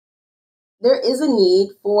there is a need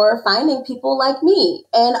for finding people like me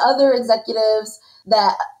and other executives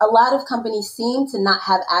that a lot of companies seem to not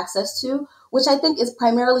have access to, which I think is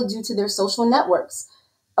primarily due to their social networks.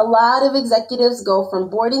 A lot of executives go from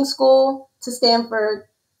boarding school to Stanford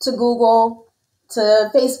to Google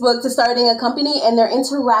to Facebook to starting a company, and they're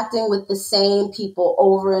interacting with the same people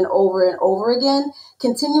over and over and over again,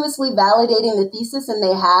 continuously validating the thesis that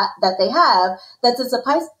they have that it's a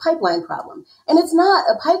pipeline problem. And it's not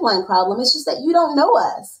a pipeline problem. It's just that you don't know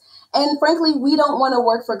us. And frankly, we don't want to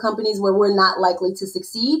work for companies where we're not likely to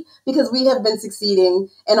succeed, because we have been succeeding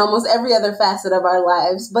in almost every other facet of our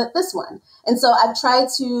lives but this one. And so I've tried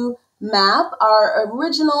to map our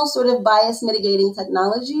original sort of bias mitigating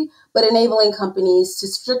technology, but enabling companies to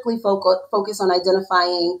strictly focus on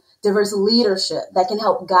identifying diverse leadership that can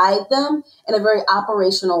help guide them in a very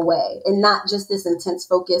operational way, and not just this intense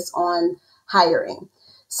focus on hiring.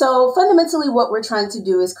 So fundamentally, what we're trying to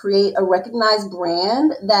do is create a recognized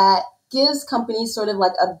brand that gives companies sort of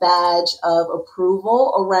like a badge of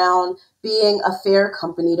approval around being a fair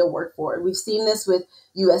company to work for. We've seen this with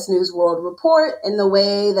US News World Report and the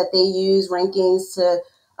way that they use rankings to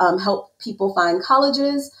help people find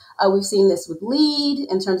colleges. We've seen this with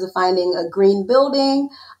LEED in terms of finding a green building.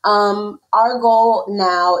 Our goal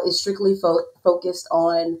now is strictly focused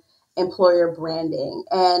on employer branding.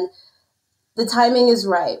 And the timing is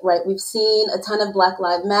right? We've seen a ton of Black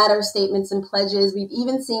Lives Matter statements and pledges. We've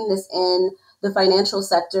even seen this in the financial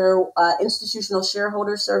sector. Institutional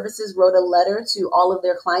Shareholder Services wrote a letter to all of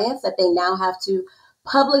their clients that they now have to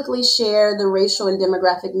publicly share the racial and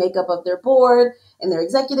demographic makeup of their board and their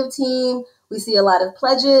executive team. We see a lot of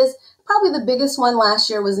pledges. Probably the biggest one last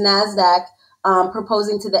year was NASDAQ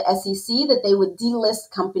proposing to the SEC that they would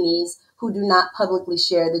delist companies who do not publicly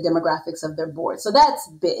share the demographics of their board. So that's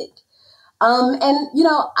big. And,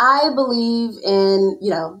 I believe in,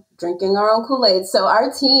 drinking our own Kool-Aid. So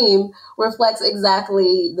our team reflects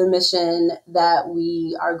exactly the mission that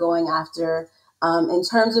we are going after in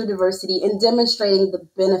terms of diversity and demonstrating the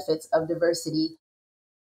benefits of diversity